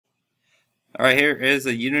Alright, here is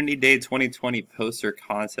a Unity Day 2020 poster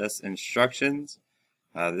contest instructions.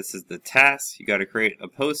 This is the task. You got to create a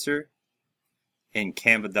poster in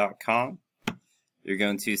canva.com. You're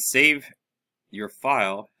going to save your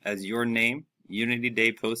file as your name, Unity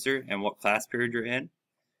Day poster, and what class period you're in.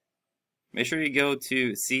 Make sure you go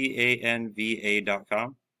to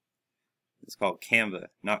canva.com. It's called Canva,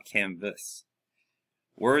 not Canvas.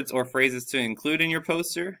 Words or phrases to include in your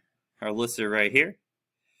poster are listed right here.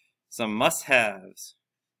 Some must-haves.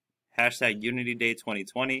 Hashtag Unity Day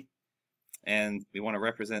 2020. And we want to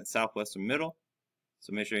represent Southwestern Middle.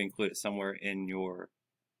 So make sure you include it somewhere in your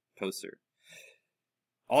poster.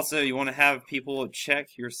 Also, you want to have people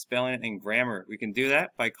check your spelling and grammar. We can do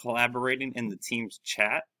that by collaborating in the Teams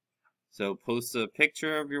chat. So post a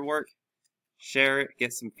picture of your work, share it,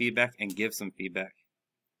 get some feedback, and give some feedback.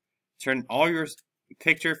 Turn all your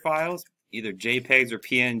picture files, either JPEGs or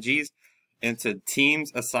PNGs, into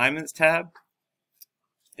Teams Assignments tab.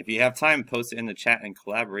 If you have time, post it in the chat and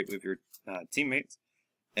collaborate with your teammates.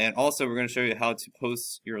 And also, we're going to show you how to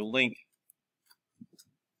post your link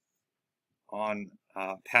on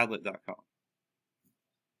Padlet.com.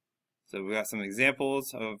 So we got some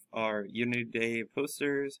examples of our Unity Day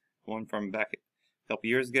posters. One from back a couple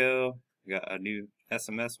years ago. We got a new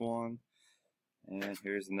SMS one. And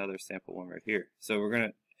here's another sample one right here. So we're going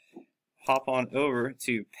to hop on over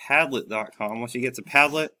to Padlet.com. Once you get to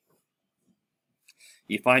Padlet,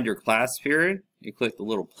 you find your class period. You click the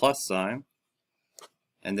little plus sign.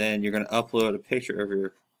 And then you're going to upload a picture of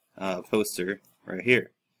your poster right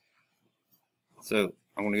here. So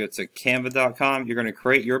I'm going to go to Canva.com. You're going to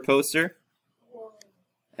create your poster.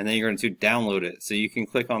 And then you're going to download it. So you can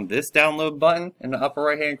click on this download button in the upper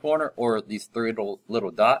right hand corner or these three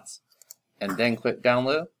little dots. And then click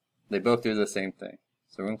download. They both do the same thing.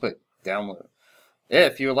 So we're going to click download.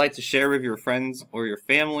 If you would like to share with your friends or your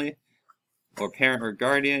family or parent or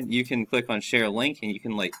guardian, you can click on share link and you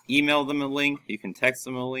can email them a link, you can text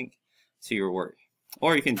them a link to your work.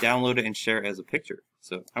 Or you can download it and share it as a picture.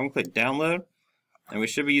 So I'm going to click download and we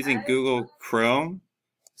should be using Google Chrome.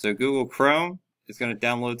 So Google Chrome is going to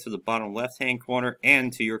download to the bottom left hand corner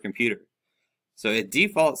and to your computer. So it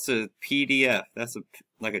defaults to PDF. That's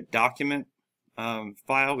like a document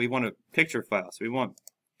file. We want a picture file. So we want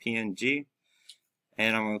PNG,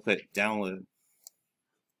 and I'm going to click download.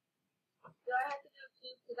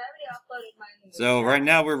 So right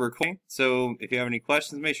now we're recording, so if you have any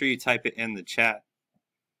questions, make sure you type it in the chat.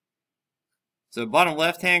 So bottom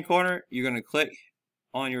left hand corner, you're going to click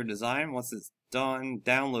on your design once it's done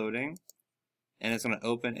downloading, and it's going to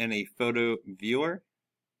open in a photo viewer.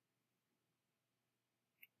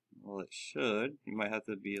 Well, it should. You might have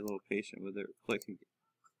to be a little patient with it. Click again.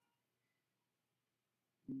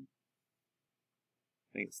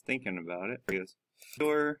 I think it's thinking about it. There it goes.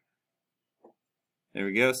 Sure. There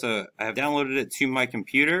we go. So I have downloaded it to my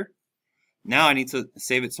computer. Now I need to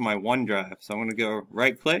save it to my OneDrive. So I'm going to go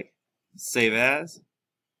right click, save as.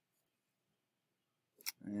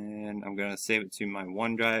 And I'm going to save it to my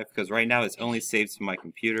OneDrive because right now it's only saved to my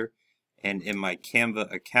computer and in my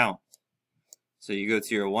Canva account. So you go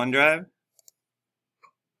to your OneDrive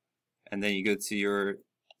and then you go to your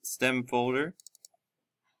STEM folder,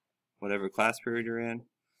 whatever class period you're in,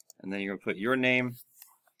 and then you're going to put your name,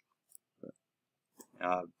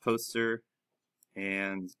 poster,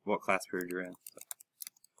 and what class period you're in.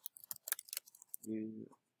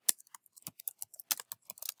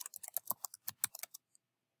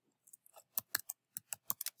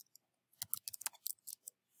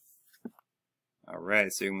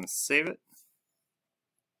 Alright, so you're going to save it.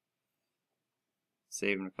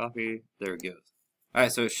 Save and copy. There it goes.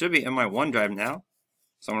 Alright, so it should be in my OneDrive now.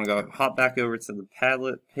 So I'm going to go hop back over to the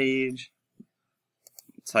Padlet page,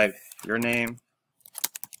 type your name,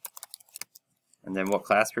 and then what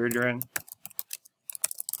class period you're in.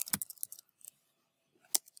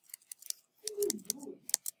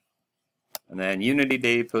 And then Unity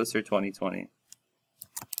Day Poster 2020.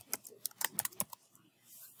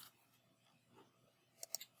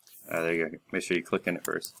 There you go. Make sure you click in it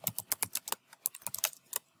first.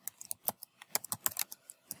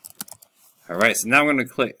 Alright, so now I'm going to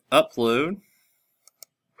click upload.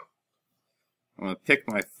 I'm going to pick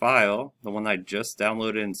my file, the one I just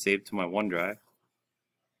downloaded and saved to my OneDrive.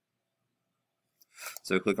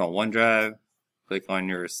 So click on OneDrive, click on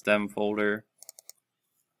your STEM folder,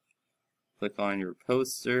 click on your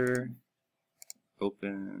poster,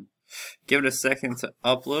 open. Give it a second to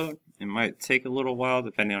upload. It might take a little while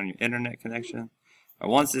depending on your internet connection. But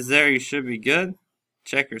once it's there, you should be good.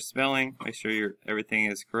 Check your spelling, make sure everything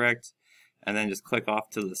is correct. And then just click off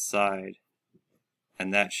to the side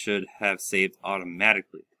and that should have saved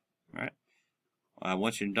automatically. All right.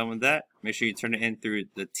 Once you're done with that, make sure you turn it in through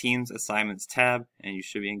the Teams Assignments tab, and you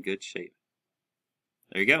should be in good shape.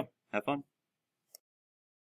 There you go. Have fun.